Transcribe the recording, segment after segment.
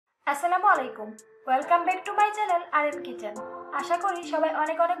আসসালামু আলাইকুম। Welcome back to my channel RM kitchen. আশা করি সবাই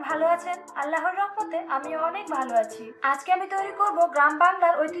অনেক অনেক ভালো আছেন। আল্লাহর রহমতে আমিও অনেক ভালো আছি। আজকে আমি তৈরি করব গ্রাম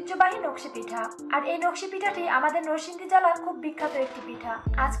বাংলার ঐতিহ্যবাহী নকশি পিঠা। আর এই নকশি পিঠাটি আমাদের নরসিংদী জেলার খুব বিখ্যাত একটি পিঠা।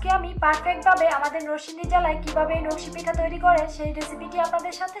 আজকে আমি পারফেক্ট ভাবে আমাদের নরসিংদী জেলায় কিভাবে এই নকশি পিঠা তৈরি করে সেই রেসিপিটি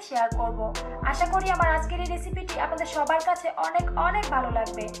আপনাদের সাথে শেয়ার করব। আশা করি আমার আজকের এই রেসিপিটি আপনাদের সবার কাছে অনেক অনেক ভালো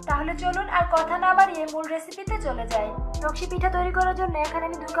লাগবে। তাহলে চলুন আর কথা না বাড়িয়ে মূল রেসিপিতে চলে যাই। নকশি পিঠা তৈরি করার জন্য এখানে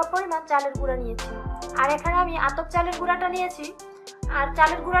আমি 2 কাপ পরিমাণ চালের গুঁড়া নিয়েছি। আর এখানে আমি আতপ চালের গুঁড়াটা নিয়েছি। আর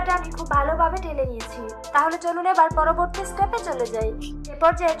চালের গুঁড়াটা আমি খুব ভালোভাবে ঢেলে নিয়েছি। তাহলে চলুন এবার পরবর্তী স্টেপে চলে যাই। এ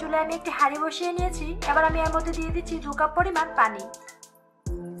পর্যায়ে চুলায় আমি একটি হাঁড়ি বসিয়ে নিয়েছি। এবার আমি এর মধ্যে দিয়ে দিচ্ছি 2 কাপ পরিমাণ পানি।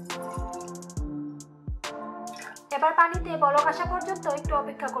 এবার পানিতে বলক আসা পর্যন্ত একটু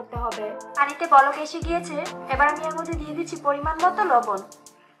অপেক্ষা করতে হবে। পানিতে বলক এসে গিয়েছে। এবার আমি এর মধ্যে দিয়ে দিচ্ছি পরিমাণ মতো লবণ।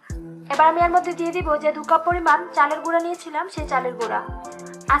 এবার আমি এর মধ্যে দিয়ে দিব যে 2 কাপ পরিমাণ চালের গুঁড়া নিয়েছিলাম সেই চালের গুঁড়া।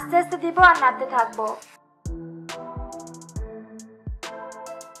 আস্তে আস্তে দিব আর নাড়তে থাকবো।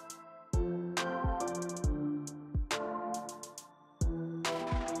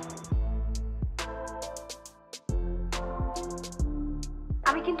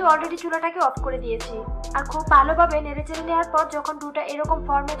 আমি কিন্তু অলরেডি চুলাটাকে অফ করে দিয়েছি। আর খুব ভালোভাবে নেড়েচেড়ে নেওয়ার পর যখন ডোটা এরকম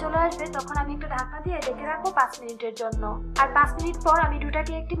ফর্মে চলে আসবে তখন আমি একটু ঢাকনা দিয়ে ঢেকে রাখবো 5 মিনিটের জন্য। আর 5 মিনিট পর আমি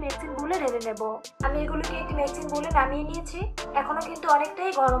ডোটাকে একটি মিক্সিং বোলে ঢেলে নেব। আমি এগুলোকে একটি মিক্সিং বোলে নামিয়ে নিয়েছি। এখনো কিন্তু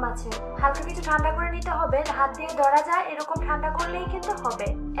অনেকটাই গরম আছে। হালকা কিছু ঠান্ডা করে নিতে হবে। হাত দিয়ে ধরা যায় এরকম ঠান্ডা করলেই কিন্তু হবে।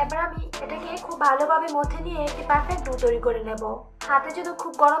 এবার আমি এটাকে খুব ভালোভাবে মথে নিয়ে একটি পারফেক্ট ডো তৈরি করে নেব। হাতে যদি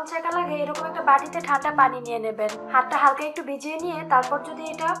খুব গরম ছ্যাঁকা লাগে এরকম একটা বাটিতে ঠান্ডা পানি নিয়ে নেবেন। হাতটা হালকা একটু ভিজিয়ে নিয়ে তারপর যদি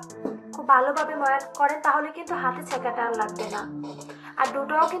এটা খুব ভালোভাবে ময়ান করেন তাহলে কিন্তু হাতে ছ্যাঁকাটা আর লাগবে না। আর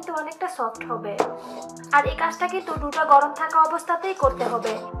ডোটাও কিন্তু অনেকটা সফট হবে। আর এই কাজটা কিন্তু ডোটা গরম থাকা অবস্থাতেই করতে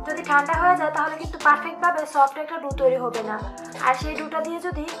হবে। যদি ঠান্ডা হয়ে যায় তাহলে কিন্তু পারফেক্ট ভাবে সফট একটা ডো তৈরি হবে না। আর সেই ডোটা দিয়ে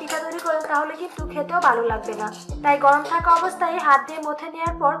যদি পিঠা তৈরি করেন তাহলে কিন্তু খেতেও ভালো লাগবে না। তাই গরম থাকা অবস্থায় হাত দিয়ে মথে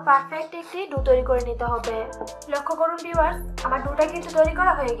নেওয়ার পর পারফেক্ট একটি ডো তৈরি করে নিতে হবে। লক্ষ্য করুন ভিউয়ার্স, আমার ডোটা কিন্তু তৈরি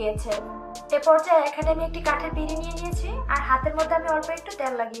করা হয়ে গিয়েছে। এ পর্যায়ে এখানে আমি একটি কাঠের পিঁড়ি নিয়ে নিয়েছি। আর হাতের মধ্যে আমি অল্প একটু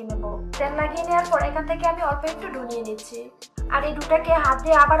তেল লাগিয়ে নেব। তেল লাগিয়ে নেওয়ার পর এখান থেকে আমি অল্প একটু ডো নিয়ে নিচ্ছি। আর এই ডোটাকে হাত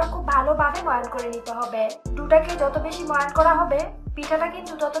দিয়ে আবারও খুব ভালোভাবে ময়ান করে নিতে হবে। ডোটাকে যত বেশি ময়ান করা হবে পিঠাটা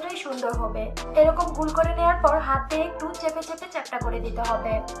কিন্তু ততটাই সুন্দর হবে। এরকম গোল করে নেওয়ার পর হাত দিয়ে একটু চেপে চেপে চ্যাপটা করে দিতে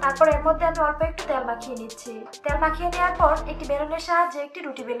হবে। তারপর এর মধ্যে আমি অল্প একটু তেল মাখিয়ে নিচ্ছি। তেল মাখিয়ে নেওয়ার পর একটি বেলনের সাহায্যে একটি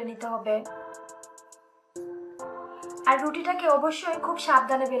রুটি বেলে নিতে হবে। আর রুটিটাকে অবশ্যই খুব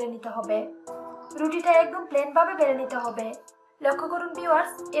সাবধানে বেলে নিতে হবে। রুটিটা একদম প্লেন ভাবে বেলে নিতে হবে। লক্ষ্য করুন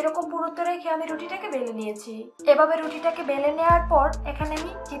ভিউয়ার্স, এরকম পুরুত্ব রেখে আমি রুটিটাকে বেলে নিয়েছি। এভাবে রুটিটাকে বেলে নেওয়ার পর এখানে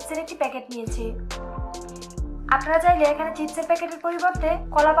আমি চিপসের একটি প্যাকেট নিয়েছি। আপনারা চাইলে এখানে চিপসের প্যাকেটের পরিবর্তে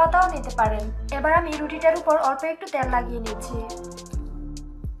কলা পাতাও নিতে পারেন। এবার আমি রুটিটার উপর অল্প একটু তেল লাগিয়ে নিচ্ছি।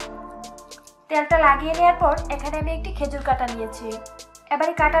 তেলটা লাগিয়ে নেওয়ার পর এখানে আমি একটি খেজুর কাটা নিয়েছি। এবার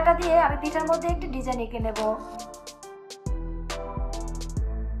এই কাটাটা দিয়ে আমি পিঠার মধ্যে একটি ডিজাইন এঁকে নেব।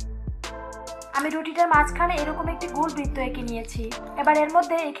 আমি রুটিটার মাঝখানে এরকম একটি গোল বৃত্ত এঁকে নিয়েছি। এবার এর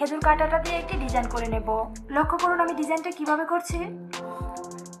মধ্যে এই খেজুর কাঁটাটা দিয়ে একটি ডিজাইন করে নেব। লক্ষ্য করুন আমি ডিজাইনটা কিভাবে করছি।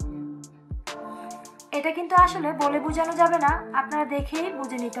 এটা কিন্তু আসলে বলে বোঝানো যাবে না, আপনারা দেখেই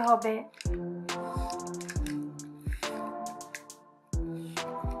বুঝে নিতে হবে।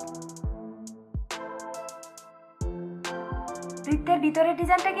 বৃত্তের ভিতরের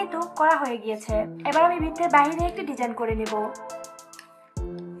ডিজাইনটা কিন্তু করা হয়ে গিয়েছে। এবার আমি বৃত্তের বাইরে একটি ডিজাইন করে নেব।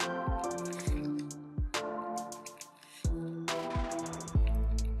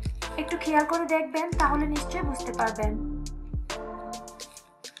 একটু খেয়াল করে দেখবেন তাহলে নিশ্চয়ই বুঝতে পারবেন।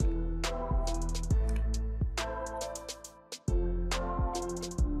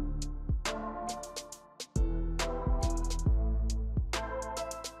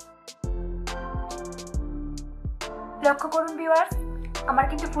 লক্ষ্য করুন ভিউয়ার্স, আমার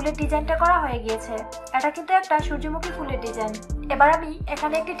কিন্তু ফুলের ডিজাইনটা করা হয়ে গিয়েছে। এটা কিন্তু একটা সূর্যমুখী ফুলের ডিজাইন। এবার আমি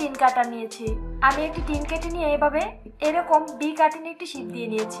এখানে একটি টিন কাটার নিয়েছি। আমি একটি টিন কেটে নিয়ে এভাবে এরকম বি কাটিং একটি শীট দিয়ে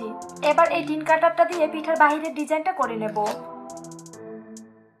নিয়েছি। এবার এই টিন কাটারটা দিয়ে পিঠার বাহিরের ডিজাইনটা করে নেব।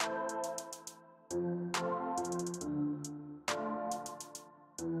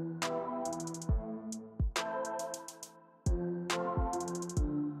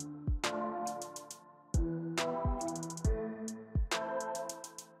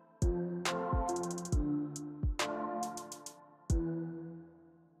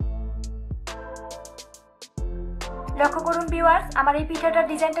 লক্ষ্য করুন ভিউয়ার্স, আমার এই পিঠাটার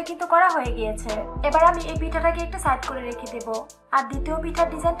ডিজাইনটা কিন্তু করা হয়ে গিয়েছে। এবার আমি এই পিঠাটাকে একটা সাইড করে রেখে দেব। আর দ্বিতীয় পিঠার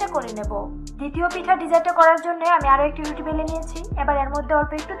ডিজাইনটা করে নেব। দ্বিতীয় পিঠার ডিজাইনটা করার জন্য আমি আরো একটি রুটি বেলে নিয়েছি। এবার এর মধ্যে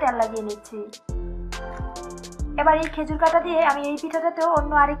অল্প একটু তেল লাগিয়ে নিচ্ছি। এবার এই খেজুর কাটা দিয়ে আমি এই পিঠাটাতেও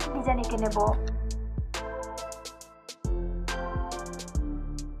অন্য আরেকটি ডিজাইন এঁকে নেব।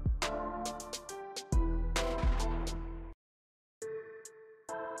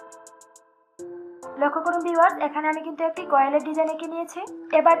 লক্ষ্য করুন ভিউয়ার্স, এখানে আমি কিন্তু একটি কয়েলের ডিজাইন এঁকে নিয়েছি।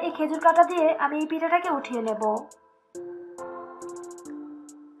 এবার এই খেজুর কাটা দিয়ে আমি এই পিঠাটাকে উঠিয়ে নেব।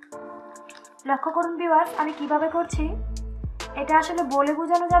 লক্ষ্য করুন ভিউয়ার্স, আমি কিভাবে করছি। এটা আসলে বলে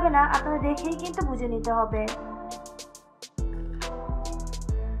বোঝানো যাবে না, আপনাদের দেখেই কিন্তু বুঝে নিতে হবে।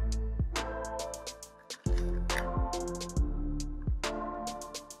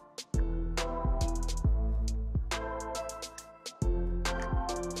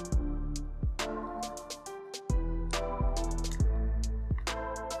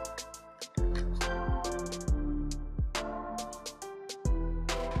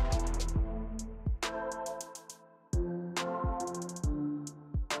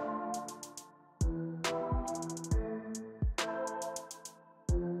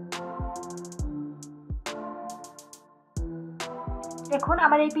 দেখুন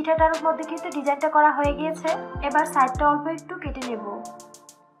আমার এই পিঠাটার মধ্যে কিন্তু ডিজাইনটা করা হয়ে গিয়েছে। এবার সাইডটা অল্প একটু কেটে নেব।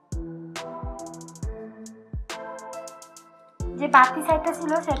 যে বাকি সাইডটা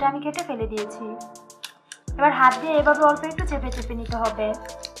ছিল সেটা আমি কেটে ফেলে দিয়েছি। এবার হাত দিয়ে এভাবে অল্প একটু চেপে চেপে নিতে হবে।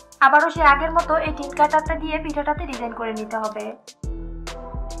 আবারও সে আগের মতো এই টিন কাটারটা দিয়ে পিঠাটাতে ডিজাইন করে নিতে হবে।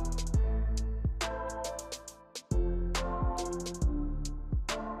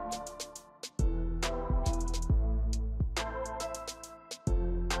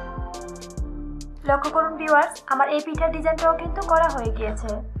 লক্ষ্য করুন ভিউয়ার্স, আমার এই পিঠার ডিজাইনটাও কিন্তু করা হয়ে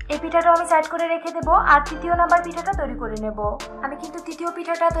গিয়েছে। এই পিঠাটাও আমি সাইড করে রেখে দেবো আর তৃতীয় নাম্বার পিঠাটা তৈরি করে নেব। আমি কিন্তু তৃতীয়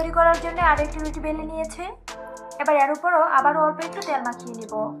পিঠাটা তৈরি করার জন্য আরেকটি রুটি বেলে নিয়েছি। এবার এর উপরও আবারও অল্প একটু তেল মাখিয়ে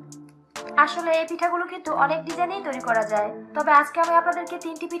নেব। আসলে এই পিঠাগুলো কিন্তু অনেক ডিজাইনেই তৈরি করা যায়, তবে আজকে আমি আপনাদেরকে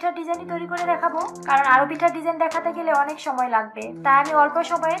 3টি পিঠার ডিজাইনই তৈরি করে দেখাবো, কারণ আরো পিঠার ডিজাইন দেখাতে গেলে অনেক সময় লাগবে। তাই আমি অল্প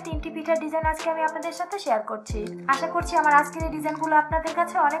সময়ে 3টি পিঠার ডিজাইন আজকে আমি আপনাদের সাথে শেয়ার করছি। আশা করছি আমার আজকের এই ডিজাইনগুলো আপনাদের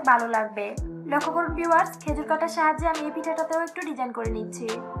কাছে অনেক ভালো লাগবে। লক্ষ্য করুন ভিউয়ার্স, খেজুর কাটার সাহায্যে আমি এই পিঠাটাতেও একটু ডিজাইন করে নিচ্ছি।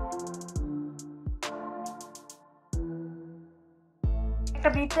 একটা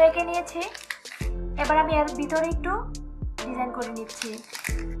বৃত্ত এঁকে নিয়েছি। এবার আমি এর ভিতরে একটু ডিজাইন করে নিচ্ছি।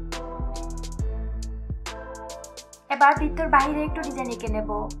 এবার বৃত্তর বাইরে একটু ডিজাইন এঁকে নেব।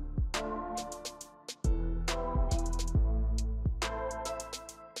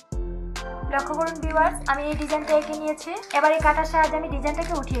 লক্ষ্য করুন ভিউয়ার্স, আমি এই ডিজাইনটা এঁকে নিয়েছি। এবার এই কাটার সাহায্যে আমি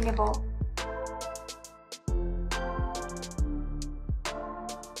ডিজাইনটাকে উঠিয়ে নেব।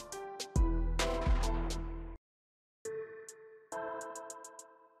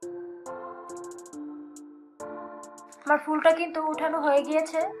 আমার ফুলটা কিন্তু উঠানো হয়ে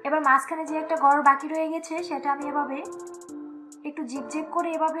গিয়েছে। এবার মাঝখানে যে একটা ঘর বাকি রয়ে গেছে সেটা আমি এভাবে একটু জিগজ্যাগ করে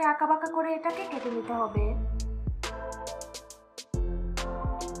এভাবে আঁকা বাঁকা করে এটাকে কেটে নিতে হবে।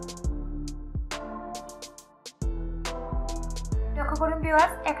 লক্ষ্য করুন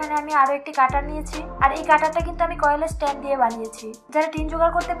ভিউয়ার্স, এখানে আমি আরো একটি কাটার নিয়েছি আর এই কাটারটা কিন্তু আমি কয়েলের স্ট্যান্ড দিয়ে বানিয়েছি। যারা টিন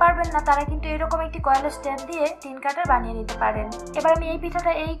জোগাড় করতে পারবেন না তারা কিন্তু এরকম একটি কয়েলের স্ট্যান্ড দিয়ে টিন কাটার বানিয়ে নিতে পারেন। এবার আমি এই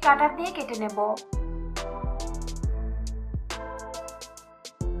পিঠাটা এই কাটার দিয়ে কেটে নেব।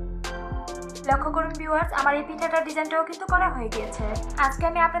 লক্ষ্য করুন ভিউয়ার্স, আমার এই পিঠাটার ডিজাইনটাও কিন্তু করা হয়ে গিয়েছে। আজকে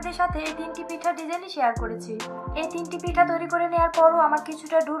আমি আপনাদের সাথে এই 3টি পিঠার ডিজাইনই শেয়ার করেছি। এই 3টি পিঠা তৈরি করে নেওয়ার পরও আমার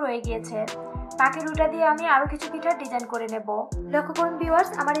কিছুটা ডু রয়ে গিয়েছে। বাকি ডুটা দিয়ে আমি আরো কিছু পিঠার ডিজাইন করে নেব। লক্ষ্য করুন ভিউয়ার্স,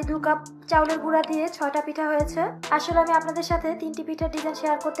 আমার এই 2 কাপ চাউলের গুঁড়া দিয়ে 6টা পিঠা হয়েছে। আসলে আমি আপনাদের সাথে 3টি পিঠার ডিজাইন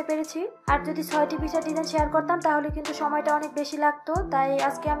শেয়ার করতে পেরেছি। আর যদি 6টি পিঠার ডিজাইন শেয়ার করতাম তাহলে কিন্তু সময়টা অনেক বেশি লাগতো। তাই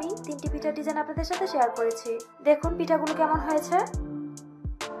আজকে আমি 3টি পিঠার ডিজাইন আপনাদের সাথে শেয়ার করেছি। দেখুন পিঠাগুলো কেমন হয়েছে।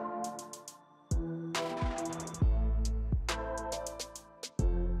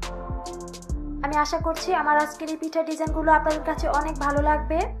 আমি আশা করছি আমার আজকের এই পিঠার ডিজাইনগুলো আপনাদের কাছে অনেক ভালো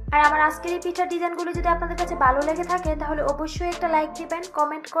লাগবে। আর আমার আজকের এই পিঠার ডিজাইনগুলো যদি আপনাদের কাছে ভালো লেগে থাকে তাহলে অবশ্যই একটা লাইক দিবেন,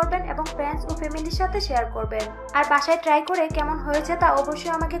 কমেন্ট করবেন এবং ফ্রেন্ডস ও ফ্যামিলির সাথে শেয়ার করবেন। আর বাসায় ট্রাই করে কেমন হয়েছে তা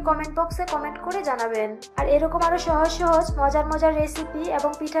অবশ্যই আমাকে কমেন্ট বক্সে কমেন্ট করে জানাবেন। আর এরকম আরো সহজ সহজ মজার মজার রেসিপি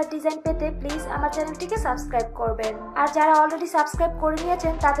এবং পিঠার ডিজাইন পেতে প্লিজ আমার চ্যানেলটিকে সাবস্ক্রাইব করবেন। আর যারা অলরেডি সাবস্ক্রাইব করে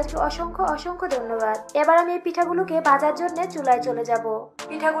নিয়েছেন তাদেরকে অসংখ্য অসংখ্য ধন্যবাদ। এবার আমি এই পিঠাগুলোকে ভাজার জন্য চুলায় চলে যাব।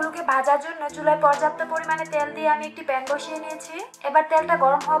 পিঠাগুলোকে ভাজার জন্য চুলায় পর্যাপ্ত পরিমাণে তেল দিয়ে আমি একটি প্যান বসিয়ে নিয়েছি। এবার তেলটা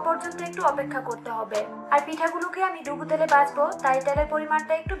গরম হওয়া পর্যন্ত একটু অপেক্ষা করতে হবে। আর পিঠাগুলোকে আমি ডুবো তেলে ভাজবো, তাই তেলের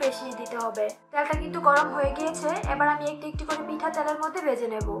পরিমাণটা একটু বেশি দিতে হবে। তেলটা কিন্তু গরম হয়ে গিয়েছে। এবার আমি একটি একটি করে পিঠা তেলের মধ্যে ভেজে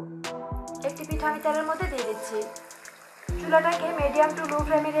নেব। একটি পিঠা আমি তেলের মধ্যে দিয়ে দিচ্ছি। চুলাটাকে মিডিয়াম টু লো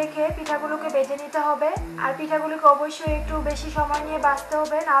ফ্লেমে রেখে পিঠাগুলোকে ভেজে নিতে হবে। আর পিঠাগুলোকে অবশ্যই একটু বেশি সময় নিয়ে ভাজতে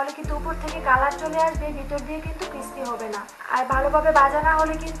হবে, নাহলে কিন্তু উপর থেকে কালার চলে আসবে, ভিতর দিয়ে কিন্তু ক্রিস্পি হবে না। আর ভালোভাবে ভাজা না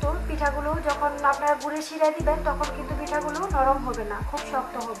হলে কিন্তু পিঠাগুলো যখন আপনারা গুড়ের শিরায় দিবেন তখন কিন্তু পিঠাগুলো নরম হবে না, খুব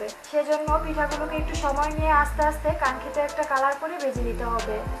শক্ত হবে। সেজন্য পিঠাগুলোকে একটু সময় নিয়ে আস্তে আস্তে কাঙ্ক্ষিত একটা কালার করে ভেজে নিতে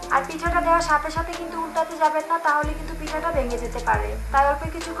হবে। আর পিঠাটা দেওয়ার সাথে সাথে কিন্তু উল্টাতে যাবেন না, তাহলে কিন্তু পিঠাটা ভেঙে যেতে পারে। তাই অল্প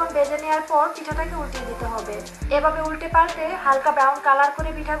কিছুক্ষণ ভেজে নেওয়ার পর পিঠাটাকে উল্টিয়ে দিতে হবে। এভাবে উল্টে পাল্টে হালকা ব্রাউন কালার করে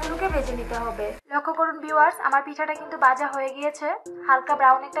পিঠাগুলোকে ভেজে নিতে হবে। লক্ষ্য করুন ভিউয়ার্স, আমার পিঠাটা কিন্তু ভাজা হয়ে গিয়েছে, হালকা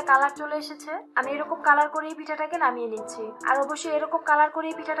ব্রাউন একটা কালার চলে এসেছে। আমি এরকম কালার করে এই পিঠাটাকে নামিয়ে নিচ্ছি। আর অবশ্যই এরকম কালার করে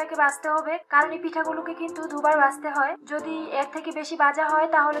এই পিঠাটাকে ভাজতে হবে, কারণ এই পিঠাগুলোকে কিন্তু দুবার ভাজতে হয়। যদি এর থেকে বেশি ভাজা হয়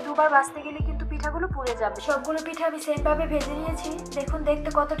তাহলে দুবার ভাজতে গেলে কিন্তু পিঠাগুলো পুড়ে যাবে। সবগুলো পিঠা আমি সেম ভাবে ভেজে নিয়েছি। দেখুন দেখতে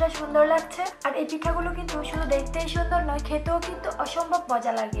কতটা সুন্দর লাগছে। আর এই পিঠাগুলো কিন্তু শুধু দেখতেই সুন্দর নয়, খেতেও কিন্তু অসম্ভব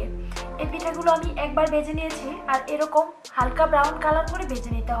মজা লাগে। এই পিঠাগুলো আমি একবার ভেজে নিয়েছি, আর এরকম হালকা ব্রাউন কালার করে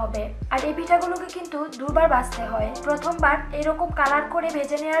ভেজে নিতে হবে। আর এই পিঠাগুলোকে কিন্তু দুবার ভাজতে হয়। প্রথমবার এরকম কালার করে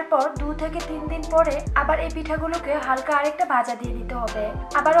ভেজে নেওয়ার পর 2 থেকে 3 দিন পরে আবার এই পিঠাগুলোকে হালকা আরেকটা ভাজা দিয়ে দিতে হবে।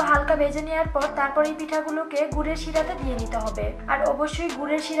 আবারও হালকা ভেজে নেওয়ার পর তারপর এই পিঠাগুলোকে গুড়ের শিরাতে দিয়ে নিতে হবে। আর অবশ্যই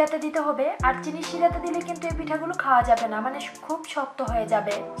গুড়ের শিরাতে দিতে হবে। আর চিনির শিরাতে দিলে কিন্তু এই পিঠাগুলো খাওয়া যাবে না, মানে খুব শক্ত হয়ে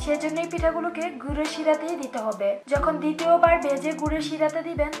যাবে। সেজন্য এই পিঠাগুলোকে গুড়ের শিরাতেই দিতে হবে। যখন দ্বিতীয়বার ভেজে গুড়ের শিরাতে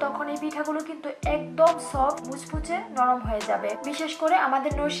দিবেন তখন এই পিঠাগুলো কিন্তু একদম সফট, মুচমুচে, নরম হয়ে যাবে। বিশেষ করে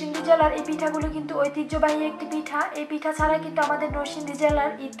আমাদের নরসিংদী জেলার এই পিঠাগুলো কিন্তু ঐতিহ্যবাহী একটি পিঠা। এই পিঠা ছাড়া কিন্তু আমাদের নরসিংদী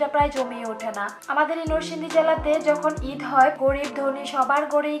জেলার ঈদটা প্রায় জমিয়ে ওঠে না। আমাদের এই নরসিংদী জেলাতে যখন ঈদ হয়, গরিব ধনী সবার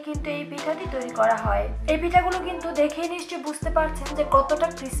ঘরেই কিন্তু এই পিঠাটি তৈরি করা হয়। এই পিঠাগুলো কিন্তু দেখেই নিশ্চয়ই বুঝতে পারছেন যে কতটা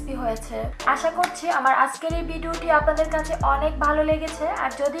ক্রিস্পি হয়েছে। আশা করছি আমার আজকের এই ভিডিওটি আপনাদের কাছে অনেক ভালো লেগেছে।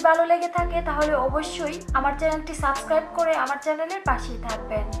 আর যদি ভালো লেগে থাকে তাহলে অবশ্যই আমার চ্যানেলটি সাবস্ক্রাইব করে আমার চ্যানেলের পাশেই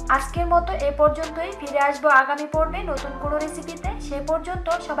থাকবেন। আজকের মতো এ পর্যন্তই। ফিরে আসবো আগামী পর্বে নতুন কোনো রেসিপিতে। সে পর্যন্ত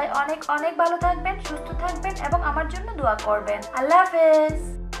সবাই অনেক অনেক ভালো থাকবেন, সুস্থ থাকবেন এবং আমার জন্য দোয়া করবেন। আল্লাহ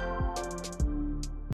হাফেজ।